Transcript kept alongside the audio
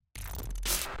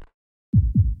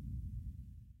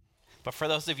But for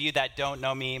those of you that don't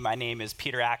know me, my name is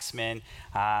Peter Axman.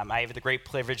 I have the great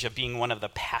privilege of being one of the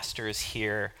pastors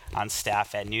here on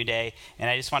staff at New Day. And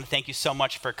I just want to thank you so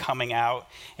much for coming out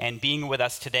and being with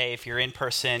us today, if you're in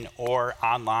person or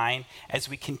online, as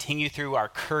we continue through our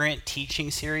current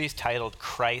teaching series titled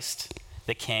Christ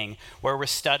the King, where we're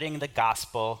studying the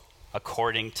gospel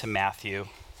according to Matthew.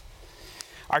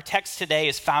 Our text today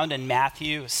is found in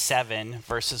Matthew 7,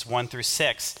 verses 1 through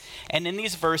 6. And in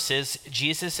these verses,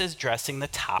 Jesus is addressing the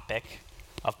topic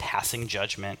of passing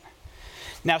judgment.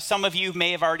 Now, some of you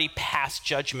may have already passed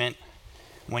judgment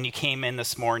when you came in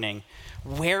this morning.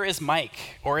 Where is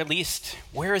Mike? Or at least,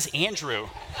 where is Andrew,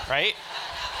 right?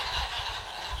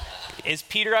 Is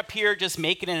Peter up here just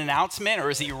making an announcement, or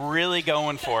is he really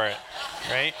going for it,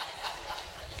 right?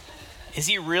 Is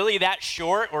he really that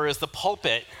short, or is the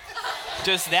pulpit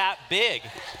just that big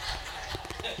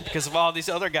because of all these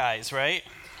other guys, right?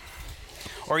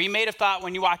 Or you may have thought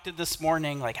when you walked in this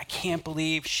morning, like, I can't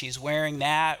believe she's wearing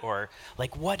that, or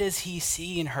like, what does he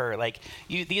see in her? Like,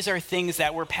 these are things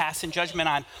that we're passing judgment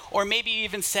on. Or maybe you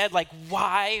even said, like,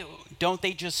 why don't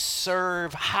they just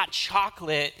serve hot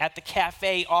chocolate at the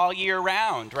cafe all year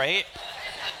round, right?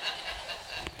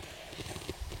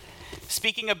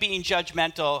 Speaking of being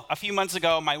judgmental, a few months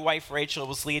ago, my wife Rachel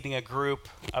was leading a group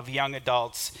of young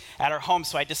adults at our home,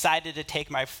 so I decided to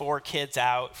take my 4 kids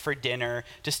out for dinner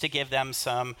just to give them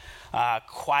some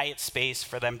quiet space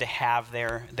for them to have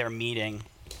their meeting.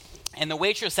 And the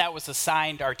waitress that was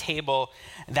assigned our table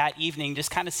that evening just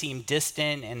kind of seemed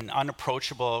distant and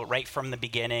unapproachable right from the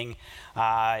beginning.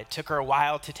 It took her a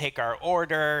while to take our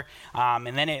order, and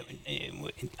then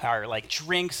our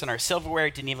drinks and our silverware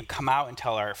didn't even come out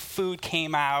until our food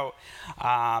came out.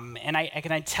 And I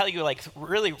can tell you,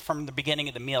 really from the beginning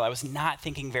of the meal, I was not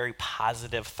thinking very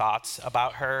positive thoughts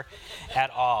about her at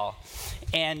all.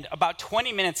 And about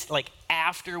 20 minutes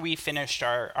after we finished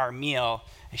our meal,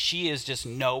 she is just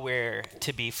nowhere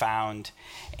to be found.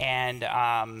 And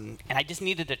I just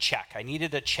needed to check. I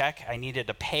needed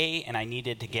to pay, and I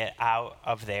needed to get out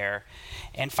of there.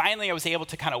 And finally, I was able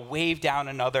to kind of wave down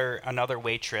another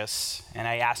waitress, and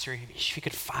I asked her if she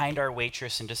could find our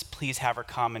waitress and just please have her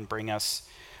come and bring us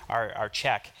our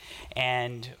check.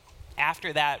 And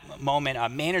after that moment, a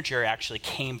manager actually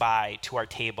came by to our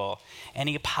table, and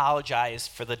he apologized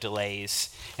for the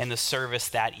delays and the service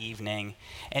that evening,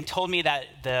 and told me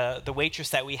that the waitress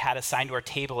that we had assigned to our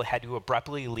table had to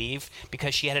abruptly leave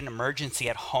because she had an emergency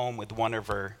at home with one of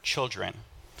her children.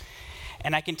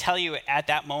 And I can tell you, at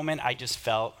that moment, I just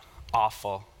felt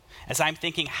awful. As I'm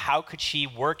thinking, how could she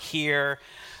work here?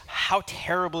 How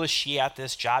terrible is she at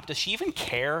this job? Does she even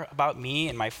care about me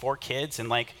and my 4 kids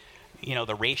and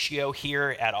the ratio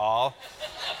here at all?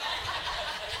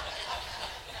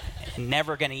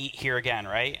 Never gonna eat here again,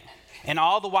 right? And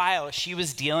all the while, she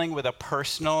was dealing with a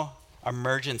personal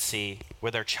emergency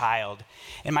with her child.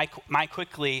 And my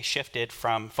quickly shifted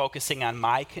from focusing on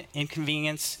my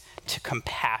inconvenience to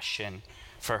compassion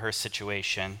for her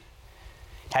situation.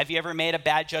 Have you ever made a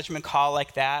bad judgment call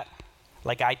like that?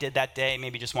 Like I did that day,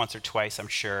 maybe just once or twice, I'm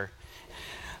sure.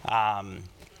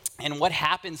 And what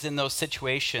happens in those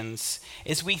situations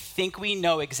is we think we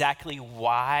know exactly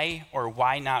why or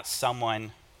why not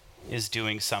someone is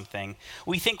doing something.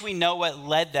 We think we know what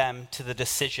led them to the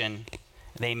decision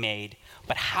they made.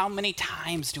 But how many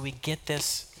times do we get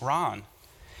this wrong?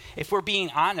 If we're being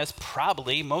honest,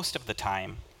 probably most of the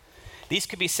time. These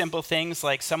could be simple things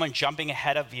like someone jumping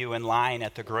ahead of you in line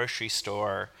at the grocery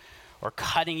store, or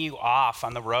cutting you off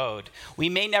on the road. We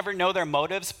may never know their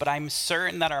motives, but I'm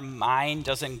certain that our mind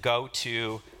doesn't go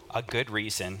to a good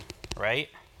reason, right?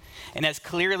 And as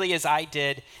clearly as I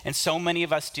did, and so many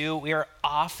of us do, we are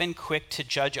often quick to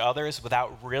judge others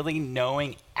without really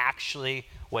knowing actually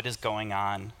what is going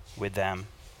on with them.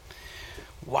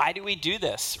 Why do we do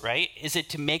this, right? Is it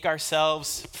to make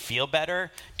ourselves feel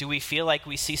better? Do we feel like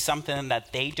we see something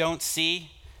that they don't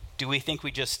see? Do we think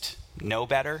we just know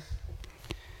better?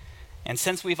 And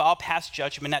since we've all passed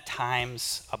judgment at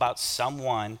times about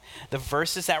someone, the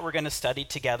verses that we're going to study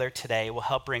together today will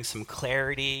help bring some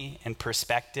clarity and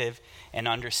perspective and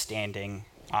understanding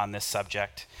on this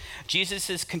subject.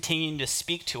 Jesus is continuing to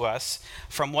speak to us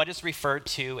from what is referred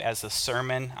to as the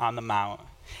Sermon on the Mount.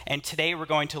 And today we're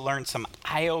going to learn some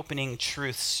eye-opening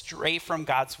truths straight from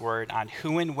God's word on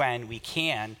who and when we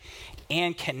can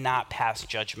and cannot pass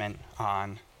judgment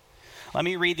on. Let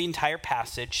me read the entire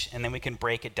passage, and then we can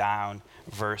break it down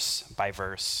verse by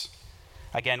verse.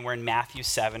 Again, we're in Matthew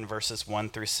 7, verses 1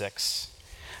 through 6.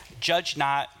 Judge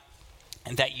not,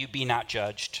 and that you be not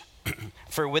judged.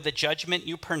 For with the judgment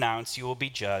you pronounce, you will be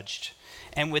judged,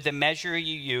 and with the measure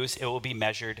you use, it will be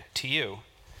measured to you.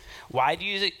 Why do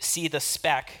you see the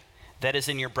speck that is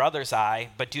in your brother's eye,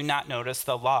 but do not notice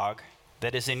the log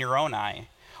that is in your own eye?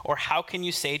 Or how can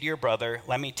you say to your brother,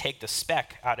 let me take the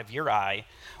speck out of your eye,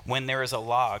 when there is a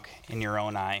log in your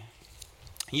own eye?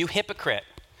 You hypocrite!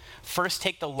 First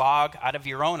take the log out of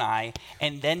your own eye,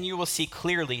 and then you will see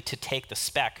clearly to take the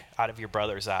speck out of your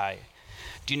brother's eye.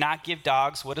 Do not give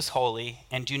dogs what is holy,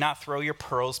 and do not throw your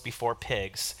pearls before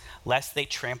pigs, lest they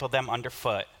trample them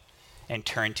underfoot and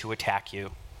turn to attack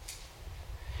you.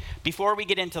 Before we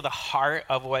get into the heart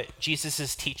of what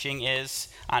Jesus' teaching is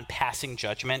on passing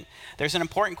judgment, there's an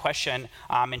important question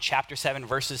in chapter 7,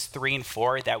 verses 3 and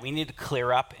 4 that we need to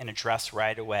clear up and address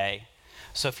right away.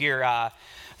 So if you're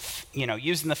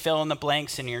using the fill in the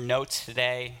blanks in your notes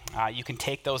today, you can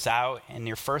take those out, and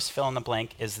your first fill in the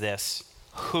blank is this: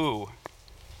 who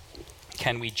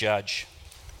can we judge?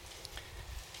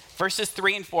 Verses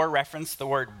 3 and 4 reference the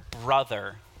word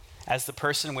brother as the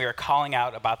person we are calling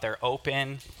out about their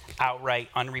open, outright,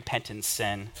 unrepentant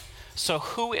sin. So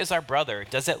who is our brother?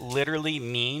 Does it literally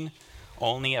mean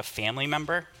only a family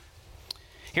member?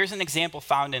 Here's an example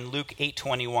found in Luke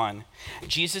 8:21.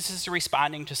 Jesus is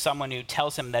responding to someone who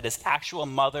tells him that his actual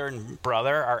mother and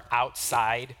brother are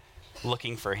outside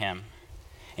looking for him.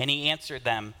 And he answered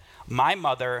them, my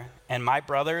mother and my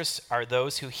brothers are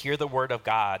those who hear the word of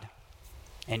God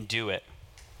and do it.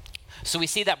 So we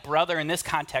see that brother in this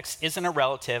context isn't a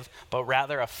relative, but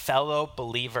rather a fellow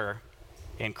believer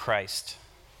in Christ.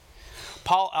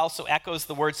 Paul also echoes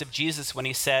the words of Jesus when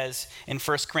he says in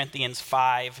 1 Corinthians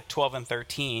 5:12 and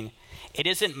 13, it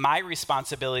isn't my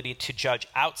responsibility to judge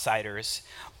outsiders,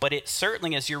 but it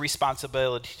certainly is your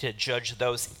responsibility to judge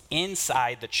those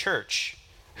inside the church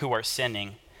who are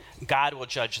sinning. God will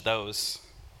judge those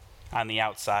on the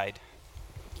outside.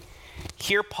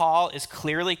 Here, Paul is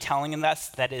clearly telling us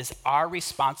that it is our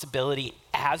responsibility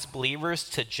as believers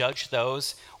to judge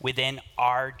those within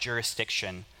our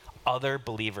jurisdiction, other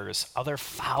believers, other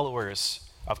followers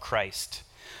of Christ,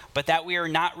 but that we are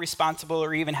not responsible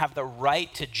or even have the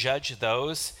right to judge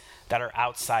those that are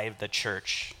outside of the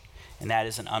church, and that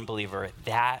is an unbeliever.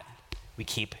 That we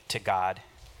keep to God.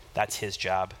 That's his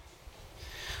job.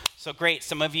 So great,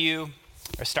 some of you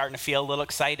are starting to feel a little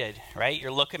excited, right?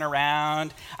 You're looking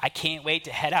around. I can't wait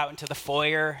to head out into the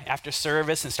foyer after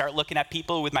service and start looking at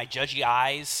people with my judgy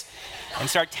eyes and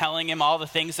start telling them all the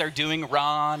things they're doing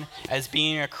wrong as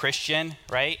being a Christian,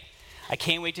 right? I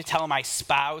can't wait to tell my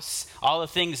spouse all the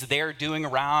things they're doing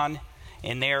wrong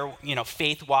in their,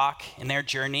 faith walk, in their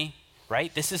journey,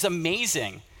 right? This is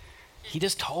amazing. He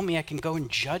just told me I can go and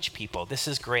judge people. This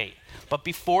is great. But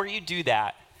before you do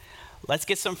that, let's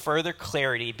get some further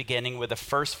clarity, beginning with the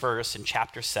first verse in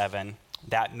chapter 7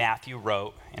 that Matthew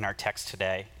wrote in our text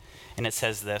today. And it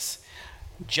says this: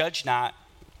 judge not,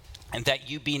 and that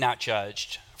you be not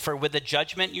judged. For with the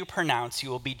judgment you pronounce, you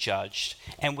will be judged.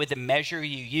 And with the measure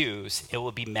you use, it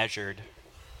will be measured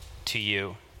to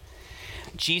you.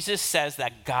 Jesus says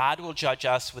that God will judge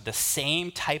us with the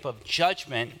same type of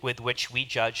judgment with which we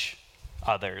judge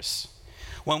others.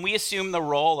 When we assume the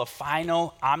role of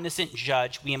final, omniscient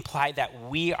judge, we imply that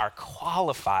we are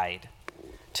qualified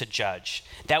to judge,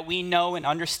 that we know and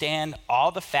understand all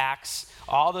the facts,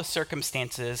 all the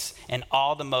circumstances, and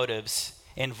all the motives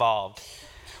involved.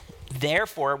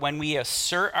 Therefore, when we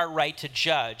assert our right to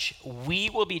judge, we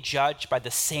will be judged by the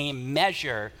same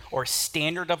measure or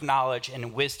standard of knowledge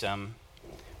and wisdom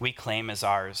we claim as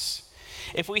ours.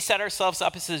 If we set ourselves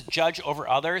up as a judge over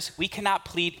others, we cannot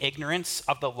plead ignorance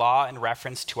of the law in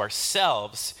reference to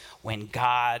ourselves when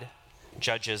God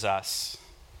judges us.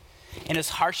 And as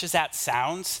harsh as that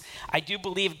sounds, I do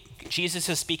believe Jesus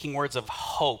is speaking words of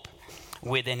hope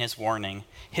within his warning.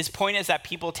 His point is that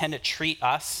people tend to treat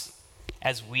us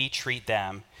as we treat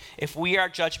them. If we are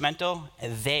judgmental,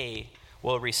 they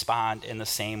will respond in the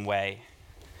same way.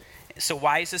 So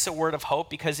why is this a word of hope?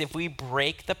 Because if we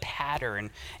break the pattern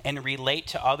and relate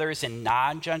to others in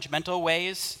non-judgmental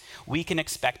ways, we can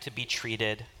expect to be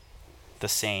treated the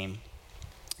same.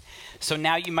 So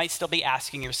now you might still be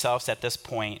asking yourselves at this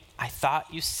point, I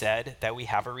thought you said that we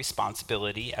have a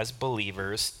responsibility as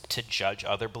believers to judge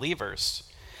other believers.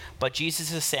 But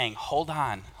Jesus is saying, hold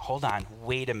on,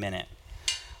 wait a minute.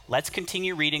 Let's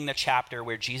continue reading the chapter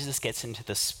where Jesus gets into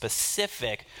the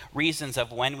specific reasons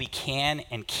of when we can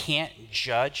and can't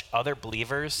judge other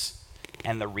believers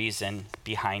and the reason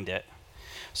behind it.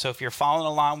 So if you're following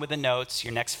along with the notes,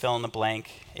 your next fill in the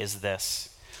blank is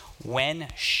this: when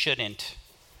shouldn't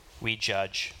we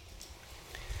judge?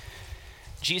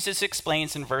 Jesus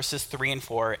explains in verses 3 and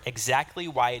 4 exactly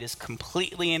why it is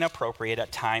completely inappropriate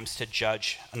at times to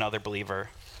judge another believer.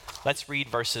 Let's read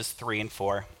verses 3 and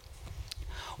 4.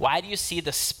 Why do you see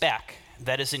the speck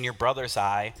that is in your brother's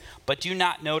eye, but do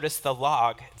not notice the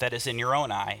log that is in your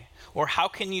own eye? Or how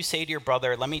can you say to your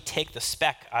brother, let me take the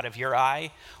speck out of your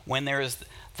eye, when there is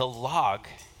the log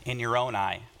in your own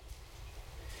eye?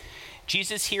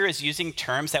 Jesus here is using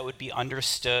terms that would be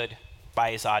understood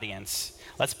by his audience.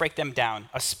 Let's break them down.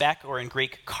 A speck, or in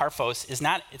Greek, karphos, it's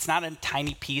not a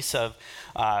tiny piece of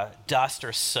dust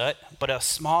or soot, but a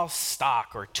small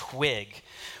stalk or twig,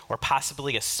 or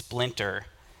possibly a splinter.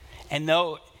 And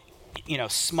though,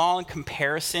 small in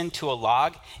comparison to a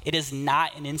log, it is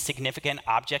not an insignificant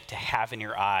object to have in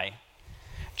your eye.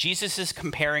 Jesus is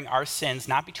comparing our sins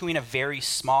not between a very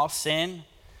small sin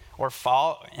or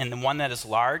fault and the one that is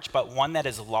large, but one that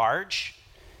is large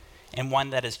and one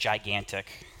that is gigantic.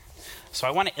 So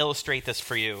I want to illustrate this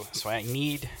for you. So I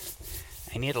need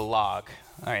a log.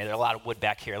 All right, there's a lot of wood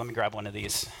back here. Let me grab one of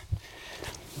these.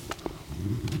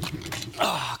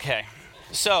 Oh, okay.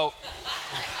 So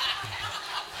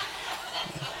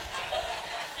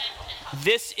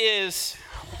this is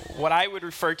what I would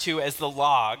refer to as the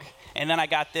log, and then I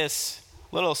got this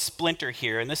little splinter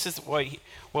here, and this is what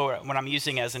I'm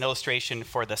using as an illustration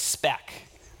for the speck,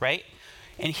 right?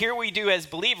 And here we do as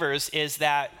believers is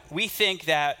that we think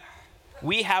that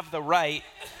we have the right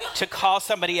to call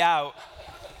somebody out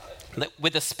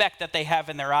with the speck that they have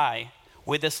in their eye,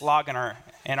 with this log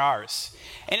in ours.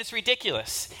 And it's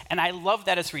ridiculous. And I love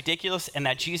that it's ridiculous and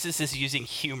that Jesus is using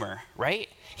humor, right?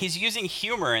 He's using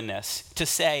humor in this to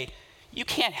say, you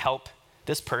can't help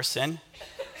this person.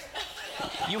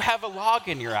 You have a log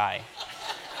in your eye.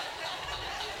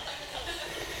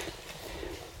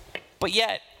 But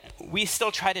yet, we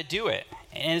still try to do it.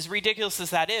 And as ridiculous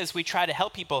as that is, we try to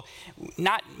help people,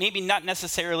 maybe not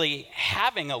necessarily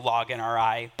having a log in our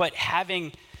eye, but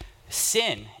having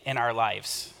sin in our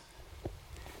lives.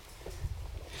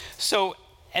 So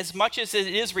as much as it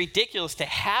is ridiculous to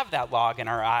have that log in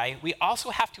our eye, we also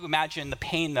have to imagine the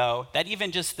pain, though, that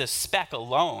even just this speck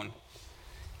alone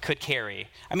could carry.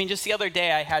 I mean, just the other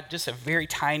day, I had just a very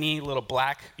tiny little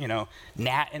black,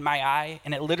 gnat in my eye,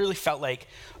 and it literally felt like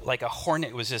a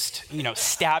hornet was just,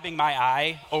 stabbing my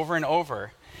eye over and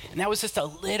over. And that was just a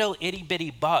little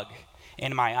itty-bitty bug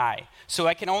in my eye. So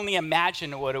I can only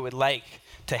imagine what it would like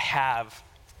to have,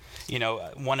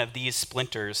 one of these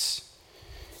splinters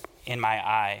in my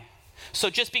eye.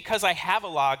 So just because I have a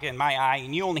log in my eye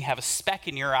and you only have a speck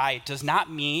in your eye does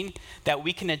not mean that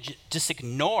we can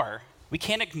we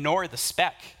can't ignore the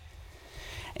speck.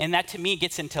 And that to me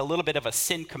gets into a little bit of a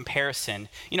sin comparison.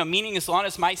 Meaning as long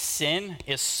as my sin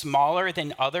is smaller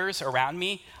than others around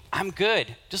me, I'm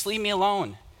good. Just leave me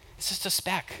alone. It's just a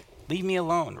speck. Leave me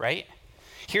alone, right?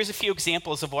 Here's a few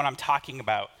examples of what I'm talking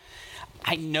about.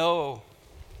 I know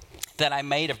that I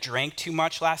might have drank too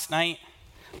much last night,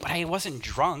 but I wasn't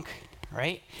drunk,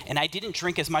 right? And I didn't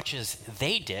drink as much as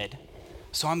they did,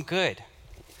 so I'm good.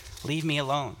 Leave me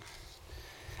alone.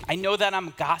 I know that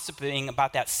I'm gossiping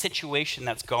about that situation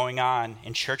that's going on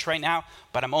in church right now,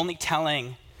 but I'm only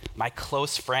telling my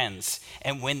close friends.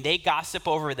 And when they gossip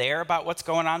over there about what's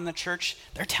going on in the church,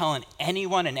 they're telling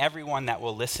anyone and everyone that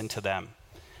will listen to them.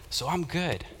 So I'm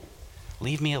good.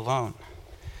 Leave me alone.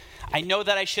 I know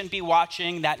that I shouldn't be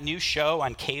watching that new show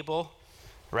on cable,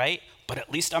 right? But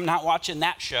at least I'm not watching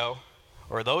that show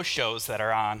or those shows that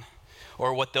are on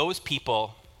or what those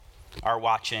people are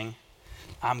watching.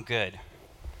 I'm good.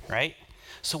 Right?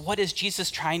 So what is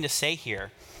Jesus trying to say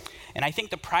here? And I think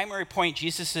the primary point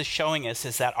Jesus is showing us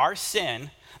is that our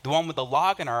sin, the one with the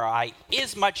log in our eye,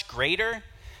 is much greater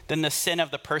than the sin of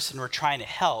the person we're trying to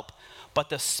help, but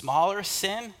the smaller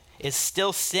sin is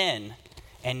still sin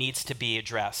and needs to be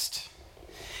addressed.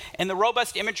 And the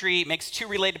robust imagery makes two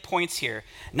related points here.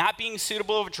 Not being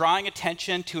suitable of drawing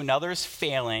attention to another's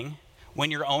failing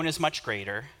when your own is much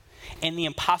greater, and the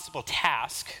impossible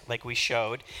task, like we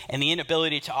showed, and the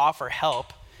inability to offer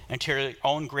help until your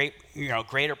own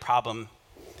greater problem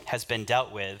has been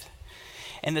dealt with.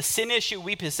 And the sin issue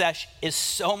we possess is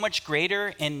so much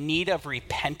greater in need of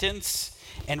repentance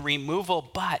and removal,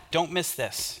 but don't miss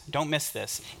this.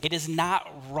 It is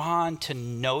not wrong to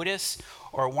notice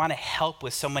or want to help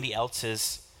with somebody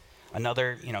else's,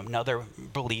 another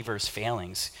believer's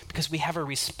failings, because we have a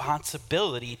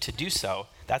responsibility to do so.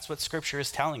 That's what Scripture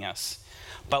is telling us.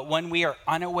 But when we are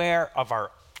unaware of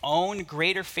our own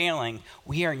greater failing,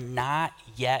 we are not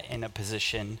yet in a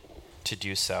position to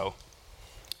do so.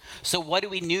 So what do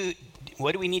we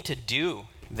need to do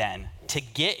then to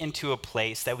get into a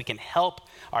place that we can help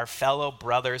our fellow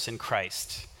brothers in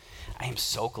Christ? I am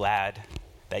so glad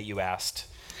that you asked.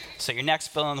 So your next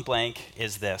fill in the blank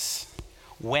is this.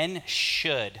 When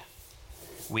should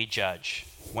we judge?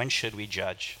 When should we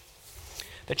judge?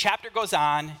 The chapter goes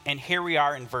on, and here we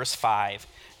are in verse 5.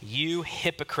 You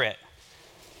hypocrite.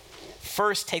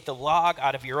 First take the log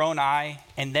out of your own eye,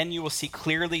 and then you will see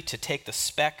clearly to take the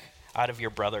speck out of your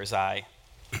brother's eye.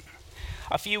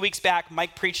 A few weeks back,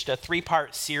 Mike preached a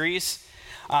 3-part series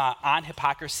on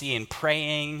hypocrisy and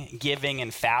praying, giving,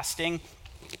 and fasting.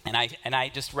 And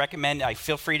I just recommend,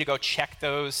 feel free to go check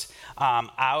those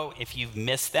out if you've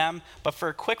missed them. But for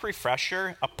a quick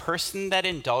refresher, a person that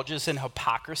indulges in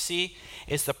hypocrisy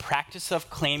is the practice of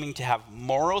claiming to have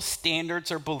moral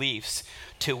standards or beliefs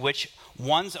to which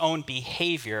one's own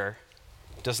behavior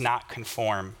does not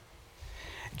conform.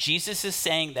 Jesus is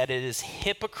saying that it is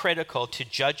hypocritical to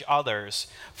judge others,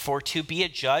 for to be a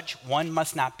judge, one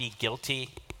must not be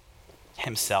guilty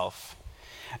himself.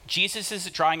 Jesus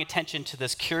is drawing attention to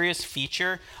this curious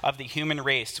feature of the human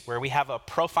race where we have a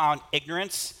profound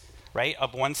ignorance, right,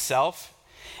 of oneself,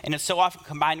 and it's so often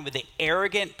combined with the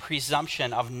arrogant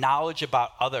presumption of knowledge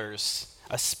about others,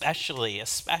 especially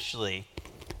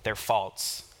their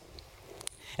faults.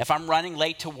 If I'm running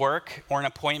late to work or an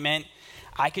appointment,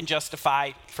 I can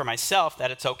justify for myself that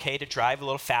it's okay to drive a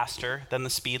little faster than the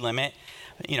speed limit,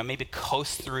 maybe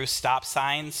coast through stop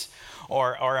signs,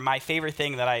 or my favorite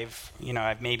thing that I've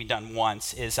maybe done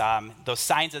once is those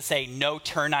signs that say no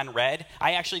turn on red.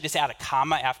 I actually just add a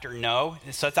comma after no,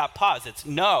 so it's not pause, it's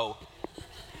no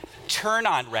turn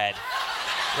on red,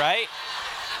 right?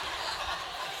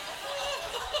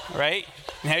 Right?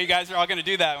 Now you guys are all gonna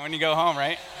do that when you go home,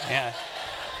 right? Yeah.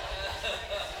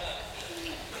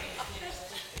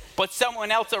 But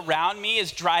someone else around me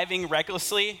is driving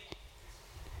recklessly.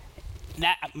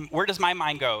 Where does my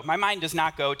mind go? My mind does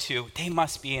not go to, they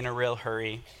must be in a real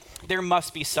hurry. There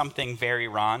must be something very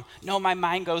wrong. No, my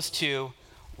mind goes to,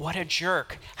 what a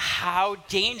jerk. How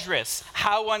dangerous.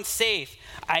 How unsafe.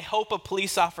 I hope a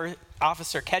police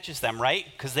officer catches them, right?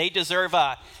 Because they deserve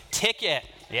a ticket.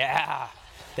 Yeah,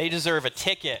 they deserve a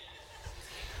ticket.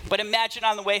 But imagine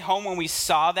on the way home when we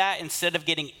saw that, instead of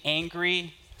getting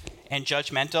angry and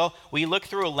judgmental, we looked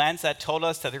through a lens that told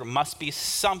us that there must be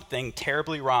something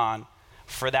terribly wrong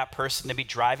for that person to be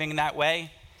driving that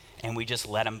way, and we just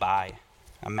let them by.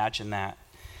 Imagine that.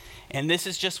 And this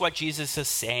is just what Jesus is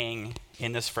saying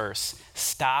in this verse.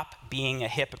 Stop being a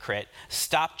hypocrite.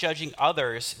 Stop judging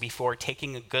others before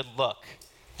taking a good look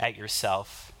at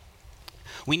yourself.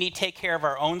 We need to take care of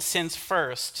our own sins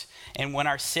first, and when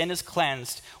our sin is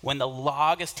cleansed, when the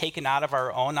log is taken out of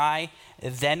our own eye,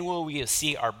 then will we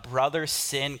see our brother's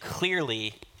sin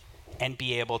clearly and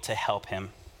be able to help him.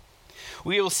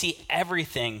 We will see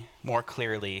everything more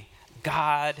clearly.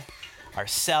 God,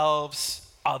 ourselves,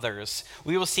 others.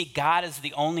 We will see God as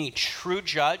the only true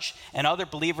judge and other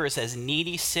believers as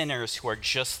needy sinners who are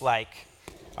just like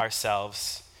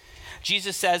ourselves.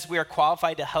 Jesus says we are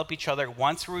qualified to help each other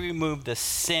once we remove the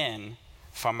sin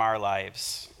from our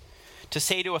lives. To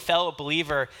say to a fellow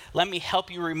believer, let me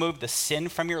help you remove the sin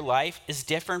from your life, is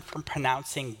different from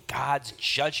pronouncing God's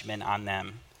judgment on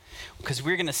them. Because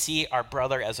we're going to see our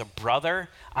brother as a brother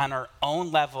on our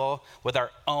own level with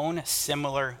our own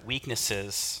similar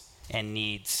weaknesses and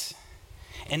needs.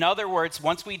 In other words,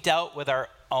 once we dealt with our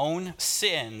own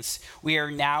sins, we are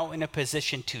now in a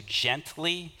position to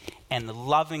gently and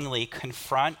lovingly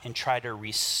confront and try to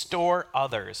restore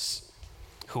others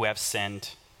who have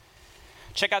sinned.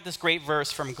 Check out this great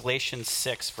verse from Galatians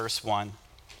 6, verse 1.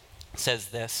 It says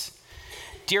this,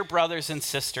 "Dear brothers and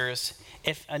sisters,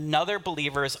 if another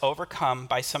believer is overcome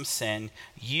by some sin,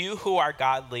 you who are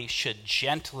godly should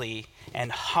gently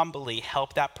and humbly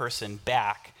help that person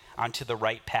back onto the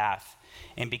right path,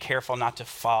 and be careful not to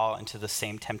fall into the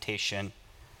same temptation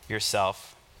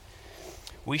yourself."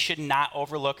 We should not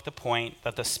overlook the point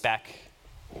that the speck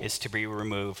is to be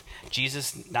removed.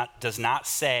 Jesus does not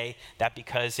say that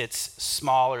because it's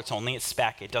small or it's only a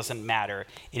speck, it doesn't matter.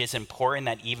 It is important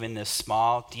that even this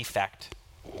small defect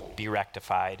be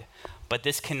rectified. But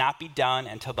this cannot be done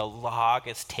until the log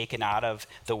is taken out of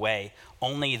the way.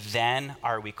 Only then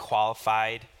are we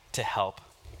qualified to help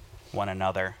one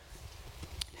another.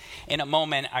 In a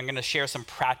moment, I'm going to share some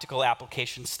practical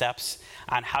application steps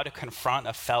on how to confront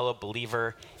a fellow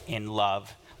believer in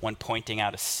love when pointing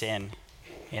out a sin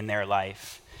in their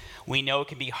life. We know it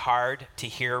can be hard to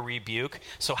hear a rebuke,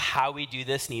 so how we do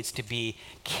this needs to be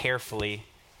carefully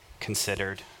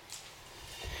considered.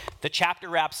 The chapter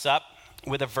wraps up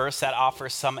with a verse that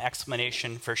offers some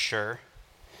explanation for sure.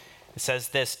 It says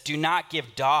this, "Do not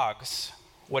give dogs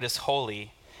what is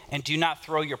holy, and do not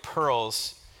throw your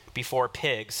pearls before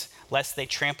pigs, lest they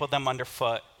trample them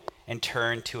underfoot and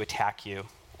turn to attack you."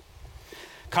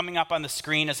 Coming up on the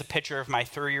screen is a picture of my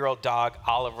 3-year-old dog,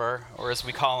 Oliver, or as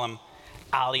we call him,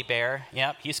 Ollie Bear.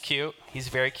 Yep, he's cute. He's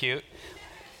very cute.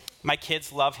 My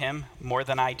kids love him more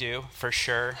than I do, for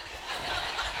sure.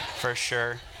 For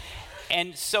sure.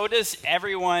 And so does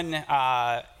everyone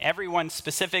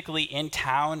specifically in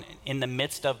town in the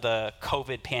midst of the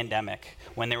COVID pandemic,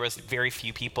 when there was very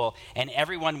few people, and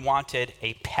everyone wanted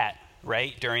a pet,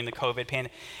 right, during the COVID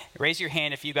pandemic. Raise your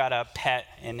hand if you got a pet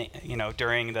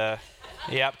during the,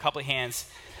 a couple of hands.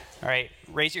 All right,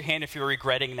 raise your hand if you're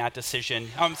regretting that decision.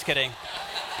 Oh, I'm just kidding.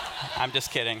 I'm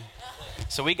just kidding.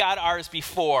 So we got ours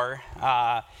before,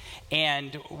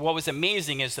 and what was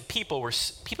amazing is the people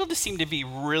just seemed to be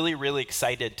really, really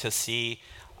excited to see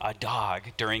a dog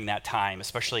during that time,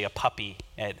 especially a puppy.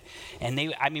 And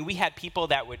we had people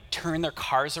that would turn their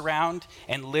cars around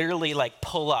and literally like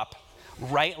pull up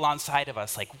right alongside of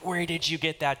us, like, where did you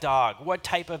get that dog? What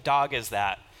type of dog is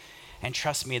that? And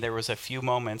trust me, there was a few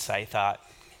moments I thought,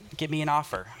 give me an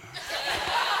offer.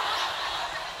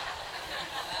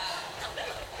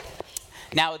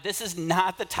 Now, this is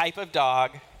not the type of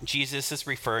dog Jesus is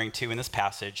referring to in this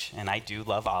passage, and I do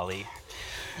love Ollie.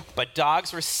 But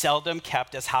dogs were seldom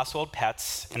kept as household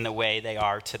pets in the way they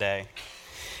are today.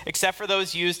 Except for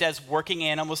those used as working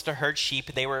animals to herd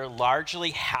sheep, they were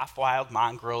largely half-wild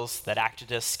mongrels that acted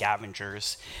as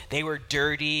scavengers. They were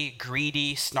dirty,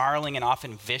 greedy, snarling, and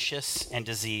often vicious and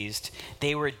diseased.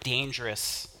 They were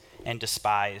dangerous and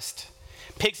despised.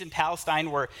 Pigs in Palestine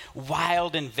were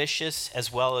wild and vicious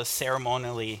as well as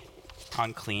ceremonially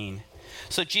unclean.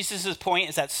 So Jesus' point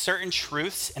is that certain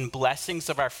truths and blessings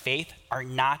of our faith are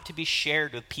not to be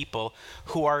shared with people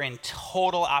who are in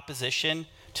total opposition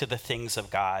to the things of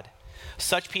God.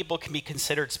 Such people can be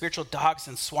considered spiritual dogs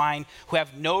and swine who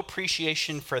have no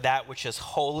appreciation for that which is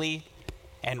holy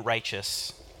and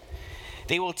righteous.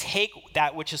 They will take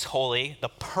that which is holy, the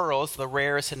pearls, the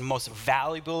rarest and most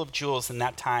valuable of jewels in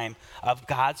that time of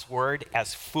God's word,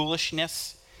 as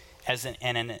foolishness, as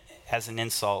an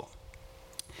insult.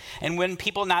 And when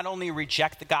people not only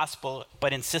reject the gospel,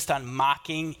 but insist on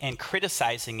mocking and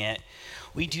criticizing it,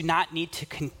 we do not need to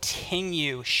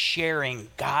continue sharing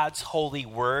God's holy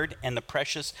word and the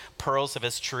precious pearls of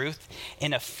his truth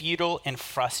in a futile and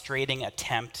frustrating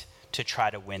attempt to try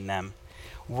to win them.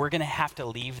 We're going to have to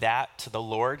leave that to the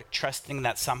Lord, trusting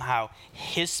that somehow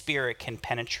his spirit can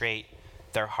penetrate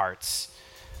their hearts.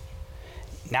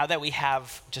 Now that we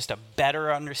have just a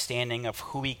better understanding of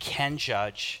who we can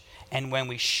judge and when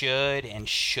we should and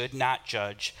should not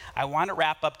judge, I want to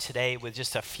wrap up today with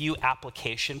just a few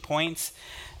application points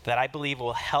that I believe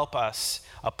will help us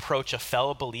approach a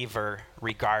fellow believer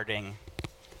regarding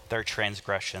their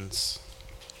transgressions.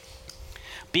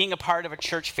 Being a part of a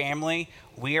church family,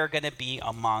 we are going to be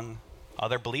among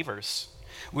other believers.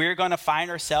 We're going to find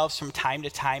ourselves from time to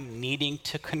time needing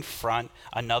to confront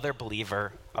another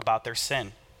believer about their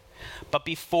sin. But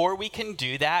before we can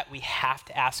do that, we have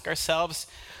to ask ourselves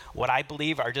what I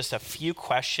believe are just a few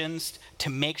questions to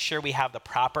make sure we have the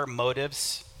proper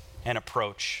motives and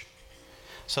approach.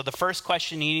 So the first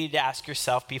question you need to ask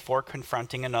yourself before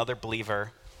confronting another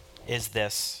believer is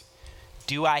this: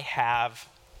 do I have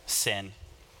sin?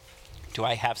 Do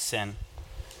I have sin?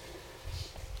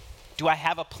 Do I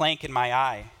have a plank in my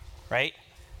eye, right,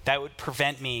 that would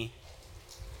prevent me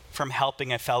from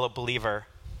helping a fellow believer?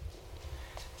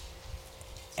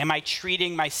 Am I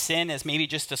treating my sin as maybe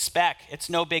just a speck? It's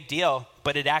no big deal,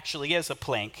 but it actually is a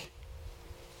plank.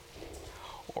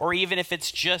 Or even if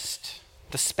it's just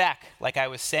the speck, like I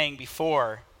was saying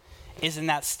before, isn't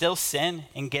that still sin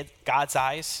in God's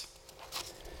eyes?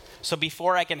 So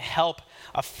before I can help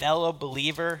a fellow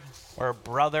believer or a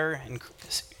brother and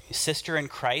sister in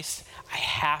Christ, I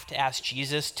have to ask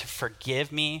Jesus to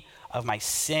forgive me of my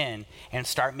sin and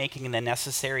start making the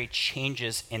necessary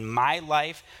changes in my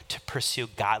life to pursue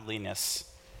godliness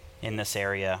in this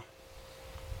area.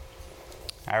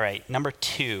 All right, number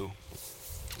 2,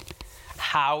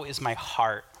 how is my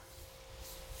heart?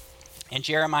 In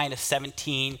Jeremiah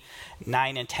 17,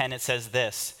 9 and 10, it says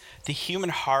this: the human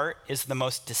heart is the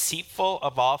most deceitful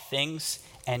of all things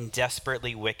and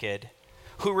desperately wicked.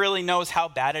 Who really knows how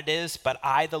bad it is? But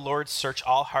I, the Lord, search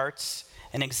all hearts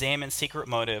and examine secret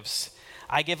motives.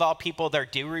 I give all people their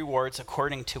due rewards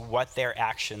according to what their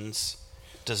actions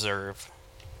deserve.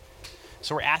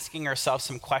 So we're asking ourselves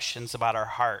some questions about our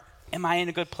heart. Am I in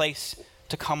a good place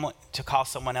to call out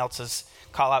someone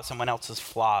else's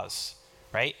flaws?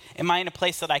 Right? Am I in a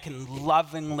place that I can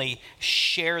lovingly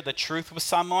share the truth with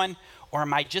someone, or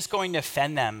am I just going to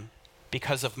offend them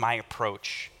because of my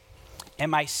approach?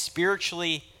 Am I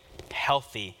spiritually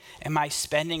healthy? Am I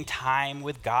spending time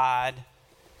with God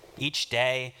each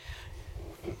day?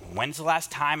 When's the last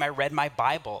time I read my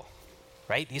Bible?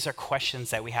 Right? These are questions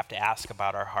that we have to ask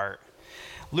about our heart.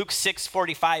 Luke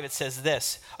 6:45, it says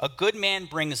this, "A good man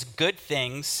brings good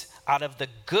things out of the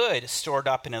good stored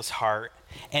up in his heart,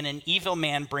 and an evil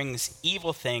man brings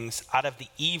evil things out of the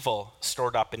evil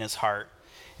stored up in his heart."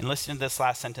 And listen to this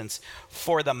last sentence,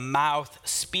 "For the mouth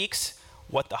speaks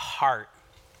what the heart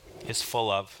is full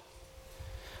of."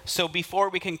 So before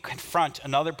we can confront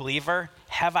another believer,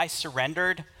 have I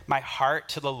surrendered my heart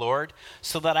to the Lord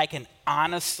so that I can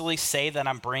honestly say that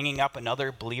I'm bringing up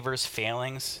another believer's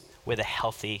failings with a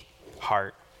healthy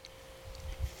heart?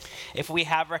 If we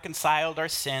have reconciled our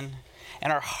sin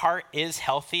and our heart is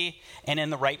healthy and in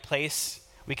the right place,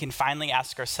 we can finally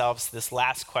ask ourselves this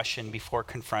last question before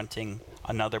confronting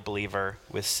another believer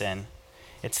with sin.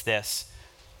 It's this: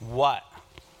 what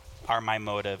are my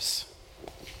motives?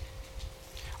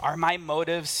 Are my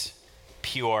motives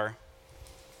pure?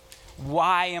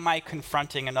 Why am I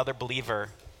confronting another believer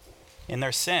in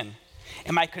their sin?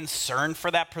 Am I concerned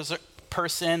for that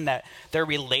person, that their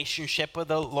relationship with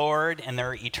the Lord and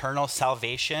their eternal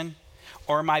salvation?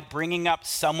 Or am I bringing up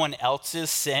someone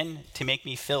else's sin to make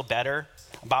me feel better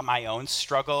about my own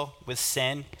struggle with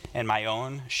sin and my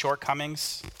own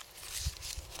shortcomings?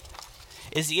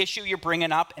 Is the issue you're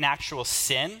bringing up an actual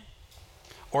sin,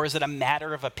 or is it a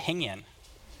matter of opinion?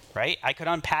 Right? I could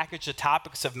unpackage the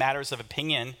topics of matters of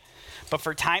opinion, but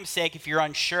for time's sake, if you're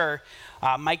unsure,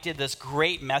 Mike did this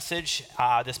great message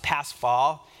this past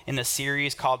fall in the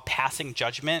series called Passing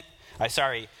Judgment.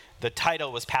 The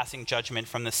title was Passing Judgment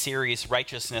from the series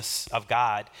Righteousness of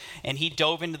God. And he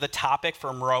dove into the topic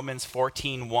from Romans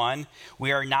 14:1.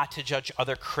 We are not to judge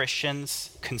other Christians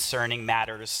concerning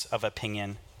matters of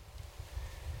opinion.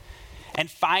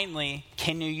 And finally,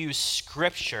 can you use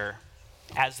Scripture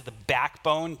as the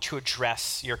backbone to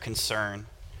address your concern?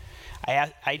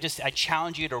 I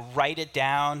challenge you to write it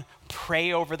down,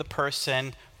 pray over the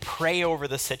person, pray over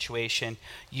the situation,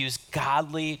 use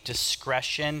godly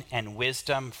discretion and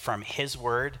wisdom from his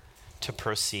word to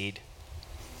proceed.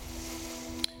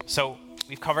 So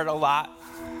we've covered a lot.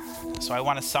 So I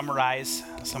want to summarize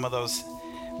some of those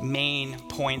main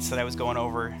points that I was going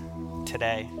over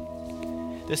today.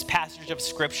 This passage of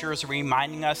Scripture is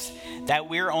reminding us that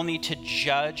we're only to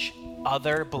judge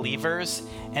other believers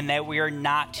and that we are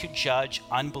not to judge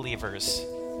unbelievers.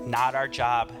 Not our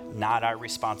job, not our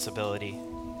responsibility.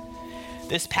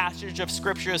 This passage of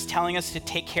Scripture is telling us to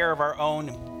take care of our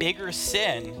own bigger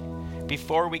sin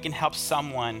before we can help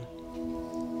someone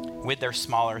with their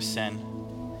smaller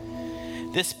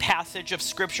sin. This passage of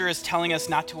Scripture is telling us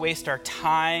not to waste our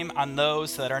time on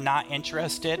those that are not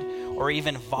interested or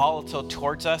even volatile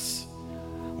towards us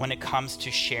when it comes to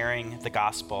sharing the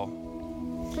gospel.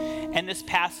 And this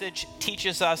passage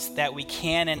teaches us that we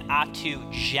can and ought to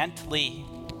gently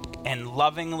and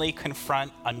lovingly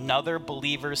confront another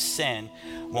believer's sin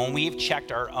when we've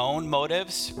checked our own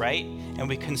motives, right? And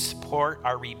we can support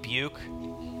our rebuke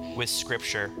with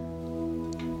Scripture.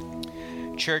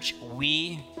 Church,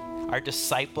 we are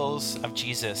disciples of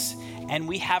Jesus, and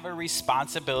we have a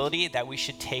responsibility that we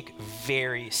should take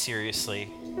very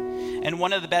seriously. And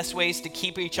one of the best ways to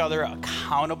keep each other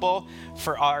accountable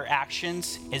for our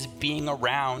actions is being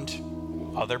around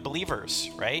other believers,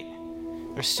 right?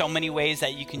 There's so many ways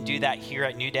that you can do that here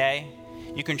at New Day.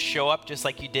 You can show up just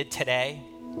like you did today,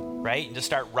 right? And just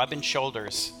start rubbing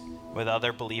shoulders with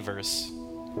other believers.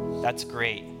 That's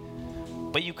great.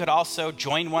 But you could also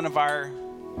join one of our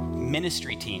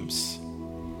ministry teams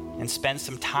and spend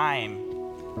some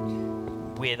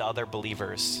time with other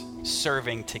believers,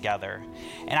 serving together.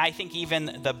 And I think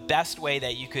even the best way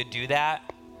that you could do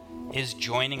that is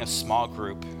joining a small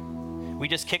group. We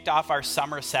just kicked off our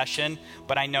summer session,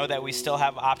 but I know that we still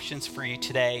have options for you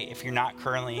today if you're not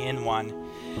currently in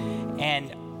one.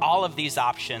 And all of these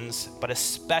options, but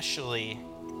especially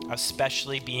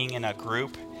being in a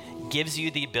group, gives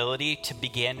you the ability to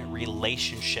begin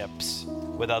relationships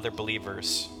with other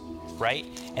believers, right?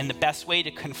 And the best way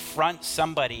to confront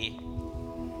somebody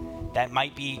that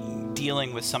might be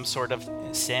dealing with some sort of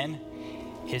sin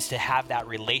is to have that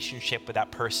relationship with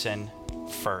that person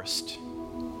first.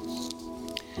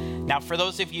 Now, for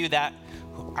those of you that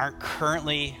aren't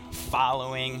currently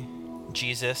following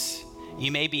Jesus,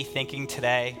 you may be thinking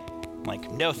today,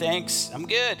 like, no thanks, I'm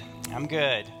good.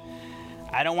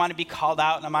 I don't want to be called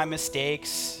out on my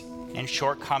mistakes and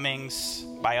shortcomings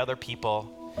by other people.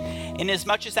 And as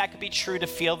much as that could be true to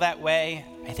feel that way,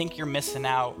 I think you're missing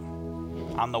out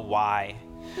on the why.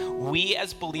 We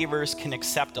as believers can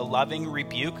accept a loving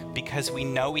rebuke because we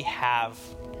know we have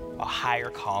a higher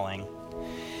calling.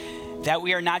 That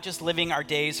we are not just living our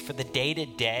days for the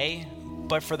day-to-day,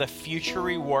 but for the future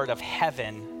reward of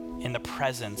heaven in the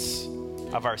presence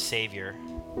of our Savior.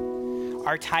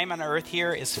 Our time on earth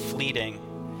here is fleeting,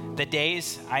 The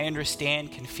days, I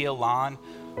understand, can feel long,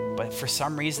 but for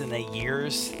some reason the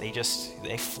years,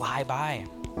 they fly by.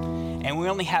 And we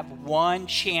only have one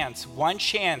chance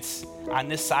on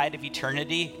this side of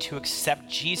eternity to accept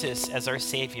Jesus as our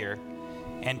Savior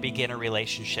and begin a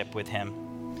relationship with him.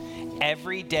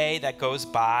 Every day that goes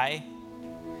by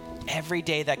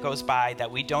that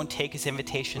we don't take his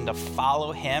invitation to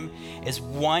follow him is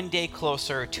one day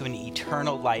closer to an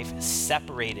eternal life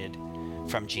separated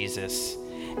from Jesus.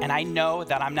 And I know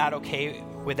that I'm not okay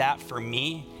with that for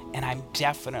me, and I'm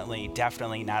definitely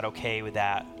not okay with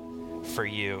that for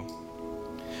you.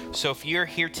 So if you're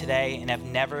here today and have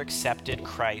never accepted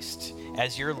Christ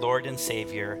as your Lord and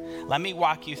Savior, let me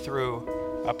walk you through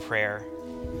a prayer.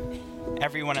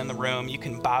 Everyone in the room, you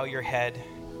can bow your head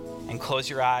and close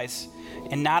your eyes,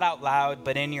 and not out loud,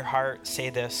 but in your heart, say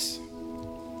this.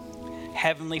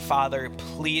 Heavenly Father,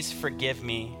 please forgive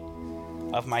me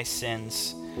of my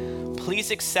sins.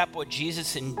 Please accept what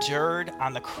Jesus endured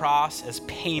on the cross as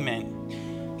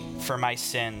payment for my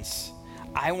sins.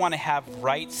 I want to have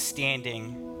right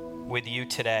standing with you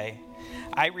today.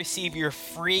 I receive your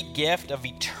free gift of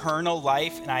eternal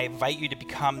life, and I invite you to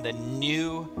become the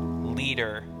new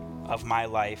leader of my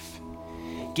life.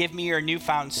 Give me your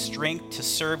newfound strength to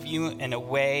serve you in a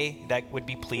way that would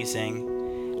be pleasing.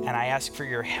 And I ask for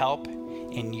your help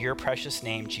in your precious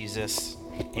name, Jesus.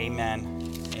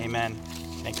 Amen. Amen.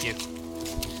 Thank you.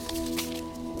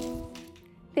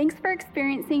 Thanks for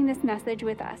experiencing this message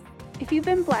with us. If you've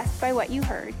been blessed by what you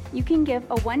heard, you can give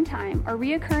a one-time or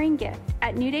reoccurring gift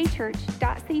at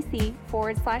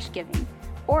newdaychurch.cc/giving,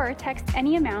 or text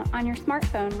any amount on your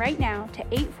smartphone right now to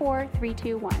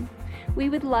 84321. We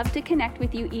would love to connect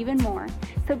with you even more,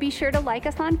 so be sure to like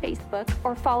us on Facebook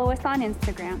or follow us on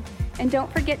Instagram. And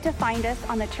don't forget to find us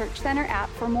on the Church Center app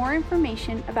for more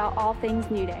information about all things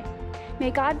New Day.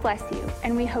 May God bless you,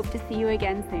 and we hope to see you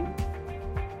again soon.